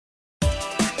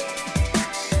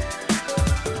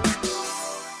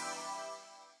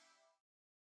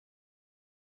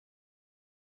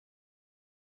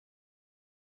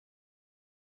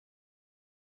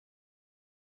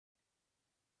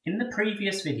In the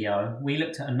previous video, we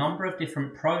looked at a number of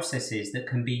different processes that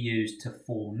can be used to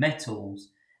form metals,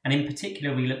 and in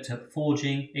particular we looked at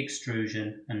forging,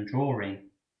 extrusion and drawing.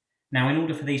 Now, in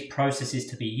order for these processes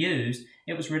to be used,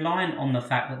 it was reliant on the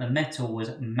fact that the metal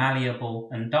was malleable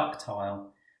and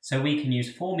ductile, so we can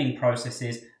use forming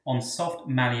processes on soft,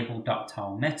 malleable,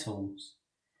 ductile metals.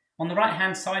 On the right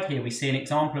hand side here we see an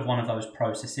example of one of those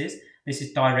processes. This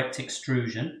is direct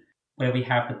extrusion, where we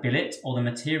have the billet or the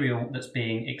material that's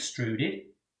being extruded,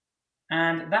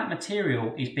 and that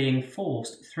material is being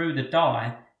forced through the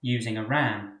die using a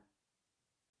ram.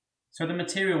 So the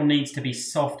material needs to be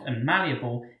soft and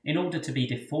malleable in order to be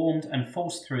deformed and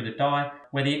forced through the die,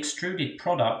 where the extruded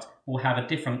product will have a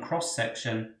different cross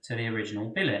section to the original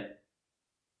billet.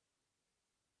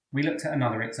 We looked at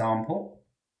another example,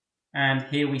 and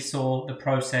here we saw the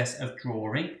process of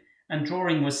drawing, and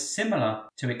drawing was similar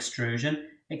to extrusion,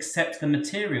 except the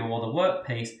material or the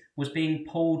workpiece was being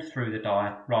pulled through the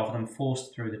die rather than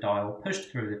forced through the die or pushed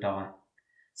through the die.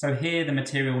 So here the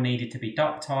material needed to be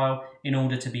ductile in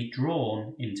order to be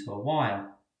drawn into a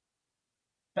wire.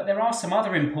 But there are some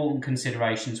other important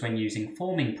considerations when using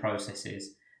forming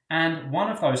processes, and one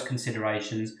of those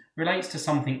considerations relates to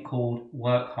something called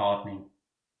work hardening.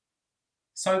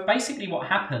 So basically what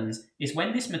happens is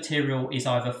when this material is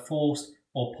either forced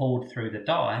or pulled through the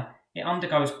die, it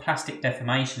undergoes plastic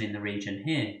deformation in the region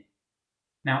here.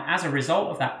 Now, as a result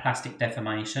of that plastic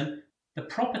deformation, the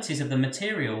properties of the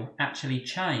material actually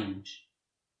change.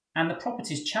 And the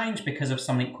properties change because of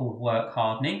something called work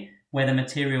hardening, where the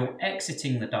material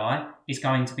exiting the die is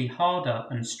going to be harder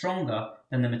and stronger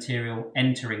than the material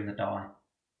entering the die.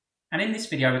 And in this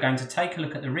video, we're going to take a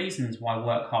look at the reasons why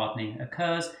work hardening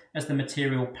occurs as the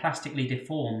material plastically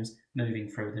deforms moving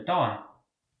through the die.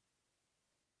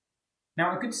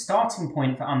 Now, a good starting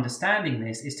point for understanding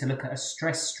this is to look at a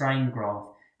stress-strain graph,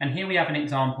 and here we have an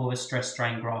example of a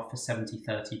stress-strain graph for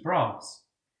 70/30 brass.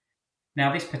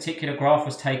 Now, this particular graph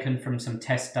was taken from some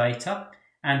test data,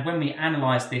 and when we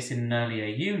analysed this in an earlier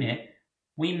unit,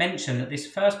 we mentioned that this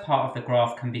first part of the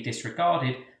graph can be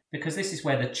disregarded because this is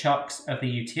where the chucks of the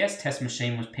UTS test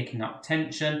machine was picking up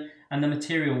tension and the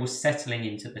material was settling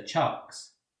into the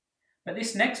chucks. But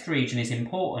this next region is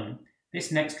important. This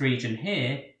next region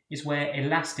here is where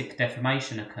elastic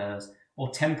deformation occurs, or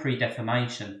temporary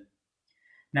deformation.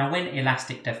 Now, when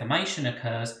elastic deformation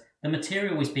occurs, the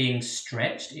material is being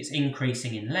stretched, it's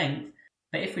increasing in length,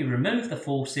 but if we remove the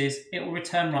forces, it will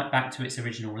return right back to its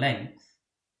original length.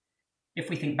 If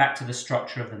we think back to the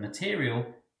structure of the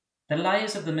material, the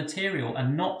layers of the material are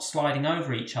not sliding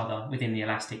over each other within the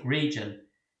elastic region.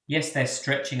 Yes, they're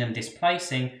stretching and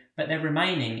displacing, but they're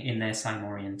remaining in their same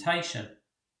orientation.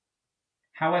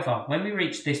 However, when we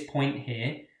reach this point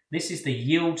here, this is the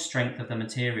yield strength of the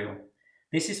material.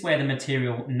 This is where the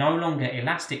material no longer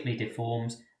elastically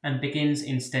deforms and begins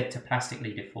instead to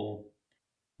plastically deform.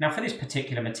 Now, for this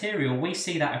particular material, we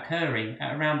see that occurring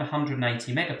at around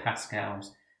 180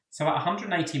 megapascals. So at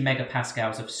 180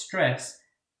 megapascals of stress,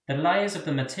 the layers of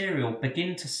the material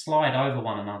begin to slide over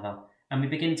one another and we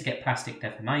begin to get plastic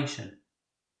deformation.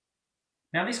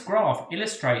 Now, this graph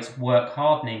illustrates work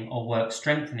hardening or work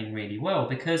strengthening really well,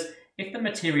 because if the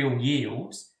material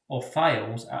yields or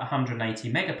fails at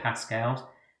 180 megapascals,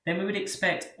 then we would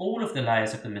expect all of the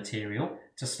layers of the material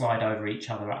to slide over each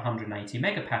other at 180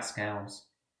 megapascals.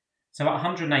 So at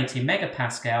 180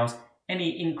 megapascals,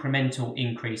 any incremental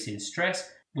increase in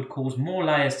stress would cause more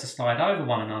layers to slide over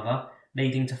one another,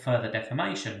 leading to further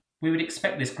deformation. We would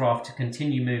expect this graph to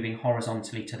continue moving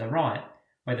horizontally to the right,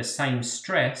 where the same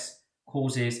stress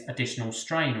causes additional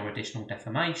strain or additional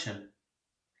deformation.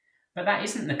 But that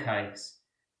isn't the case.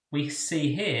 We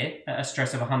see here, at a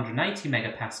stress of 180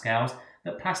 megapascals,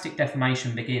 that plastic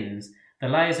deformation begins. The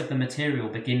layers of the material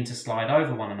begin to slide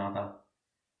over one another.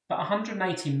 But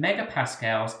 180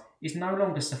 megapascals is no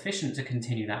longer sufficient to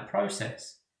continue that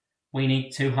process. We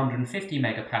need 250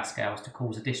 megapascals to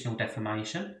cause additional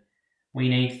deformation. We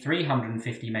need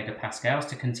 350 megapascals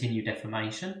to continue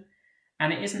deformation.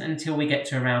 And it isn't until we get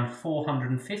to around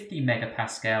 450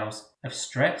 megapascals of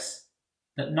stress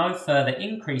that no further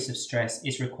increase of stress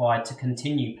is required to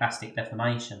continue plastic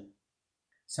deformation.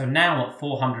 So now at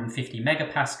 450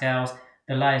 megapascals,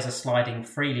 the layers are sliding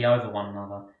freely over one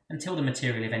another until the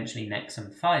material eventually necks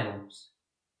and fails.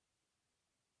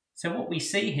 So what we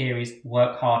see here is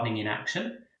work hardening in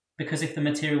action, because if the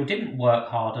material didn't work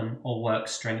harden or work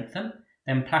strengthen,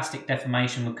 then plastic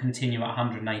deformation would continue at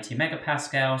 180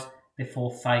 megapascals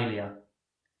before failure.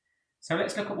 So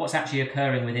let's look at what's actually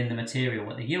occurring within the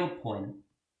material at the yield point.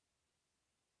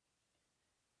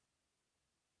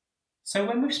 So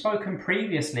when we've spoken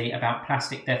previously about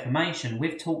plastic deformation,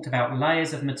 we've talked about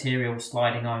layers of material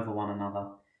sliding over one another.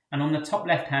 And on the top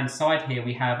left-hand side here,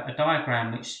 we have a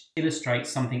diagram which illustrates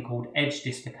something called edge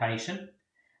dislocation.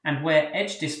 And where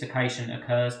edge dislocation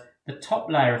occurs, the top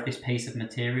layer of this piece of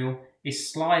material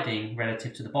is sliding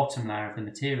relative to the bottom layer of the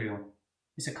material.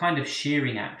 It's a kind of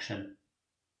shearing action.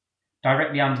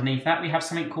 Directly underneath that, we have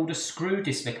something called a screw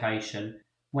dislocation,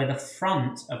 where the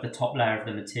front of the top layer of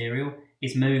the material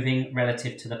is moving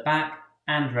relative to the back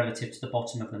and relative to the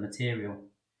bottom of the material.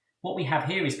 What we have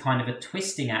here is kind of a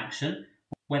twisting action,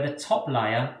 where the top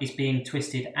layer is being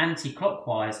twisted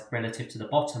anti-clockwise relative to the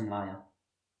bottom layer.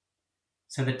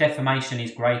 So the deformation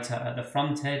is greater at the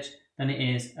front edge than it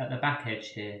is at the back edge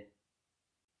here.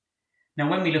 Now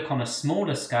when we look on a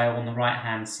smaller scale on the right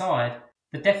hand side,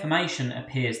 the deformation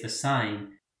appears the same.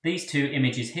 These two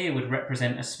images here would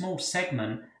represent a small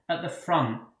segment at the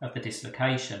front of the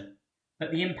dislocation,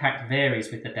 but the impact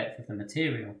varies with the depth of the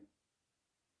material.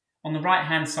 On the right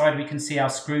hand side we can see our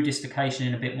screw dislocation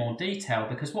in a bit more detail,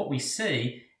 because what we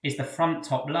see is the front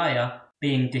top layer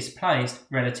being displaced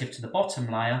relative to the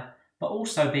bottom layer, but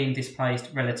also being displaced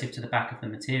relative to the back of the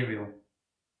material.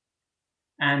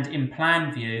 And in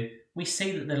plan view, we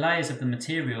see that the layers of the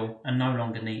material are no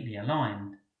longer neatly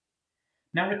aligned.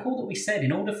 Now recall that we said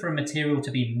in order for a material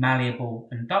to be malleable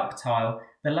and ductile,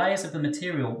 the layers of the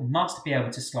material must be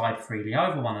able to slide freely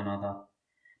over one another.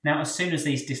 Now as soon as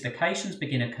these dislocations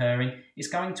begin occurring, it's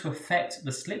going to affect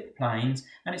the slip planes,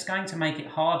 and it's going to make it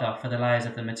harder for the layers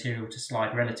of the material to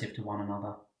slide relative to one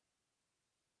another.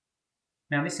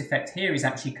 Now this effect here is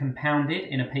actually compounded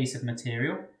in a piece of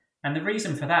material, and the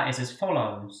reason for that is as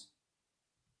follows.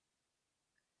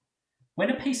 When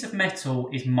a piece of metal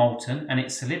is molten and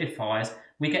it solidifies,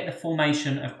 we get the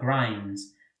formation of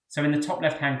grains. So in the top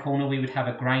left hand corner we would have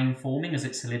a grain forming as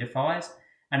it solidifies,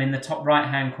 and in the top right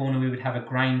hand corner we would have a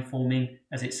grain forming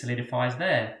as it solidifies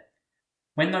there.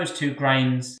 When those two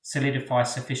grains solidify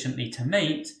sufficiently to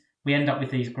meet, we end up with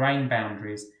these grain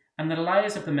boundaries, and the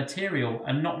layers of the material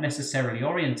are not necessarily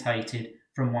orientated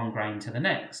from one grain to the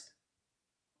next.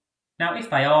 Now if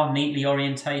they are neatly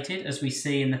orientated, as we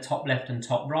see in the top left and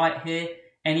top right here,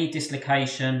 any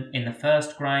dislocation in the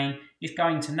first grain is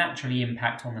going to naturally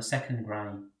impact on the second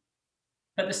grain.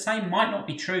 But the same might not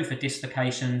be true for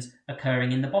dislocations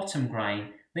occurring in the bottom grain.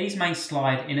 These may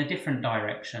slide in a different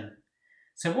direction.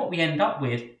 So what we end up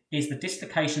with is the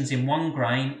dislocations in one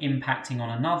grain impacting on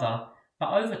another,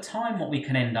 but over time what we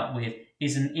can end up with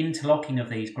is an interlocking of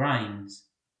these grains.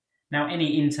 Now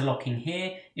any interlocking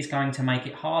here is going to make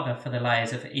it harder for the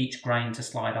layers of each grain to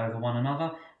slide over one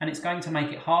another, and it's going to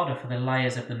make it harder for the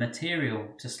layers of the material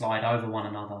to slide over one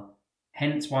another.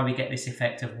 Hence why we get this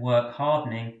effect of work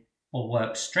hardening or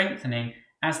work strengthening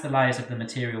as the layers of the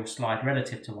material slide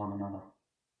relative to one another.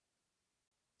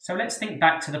 So let's think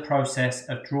back to the process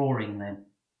of drawing then.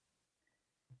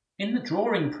 In the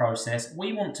drawing process,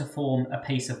 we want to form a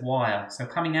piece of wire. So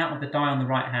coming out of the die on the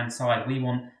right hand side, we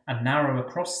want a narrower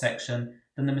cross section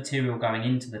than the material going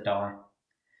into the die.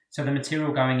 So the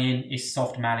material going in is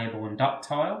soft, malleable and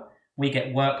ductile. We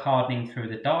get work hardening through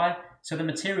the die, so the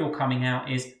material coming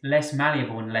out is less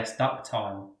malleable and less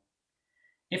ductile.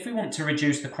 If we want to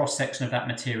reduce the cross section of that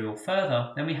material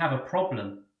further, then we have a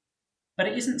problem. But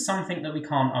it isn't something that we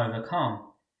can't overcome.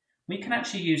 We can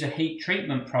actually use a heat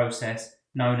treatment process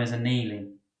known as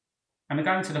annealing. And we're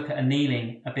going to look at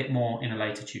annealing a bit more in a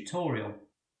later tutorial.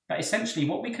 But essentially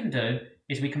what we can do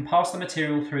is we can pass the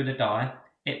material through the die,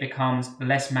 it becomes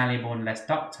less malleable and less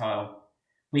ductile.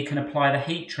 We can apply the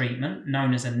heat treatment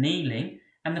known as annealing,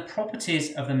 and the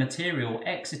properties of the material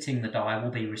exiting the die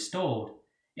will be restored.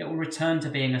 It will return to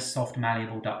being a soft,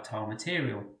 malleable, ductile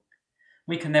material.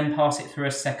 We can then pass it through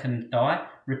a second die,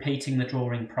 repeating the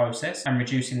drawing process and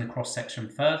reducing the cross section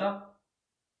further.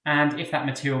 And if that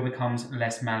material becomes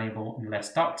less malleable and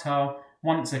less ductile,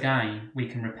 once again we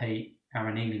can repeat our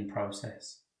annealing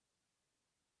process.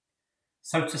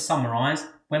 So to summarise,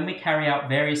 when we carry out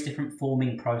various different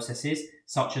forming processes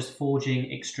such as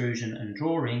forging, extrusion and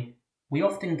drawing, we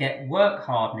often get work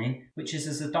hardening, which is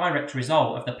as a direct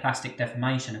result of the plastic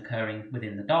deformation occurring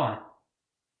within the die.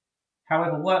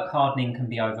 However, work hardening can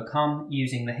be overcome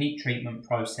using the heat treatment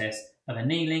process of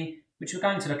annealing, which we're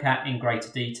going to look at in greater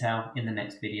detail in the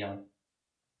next video.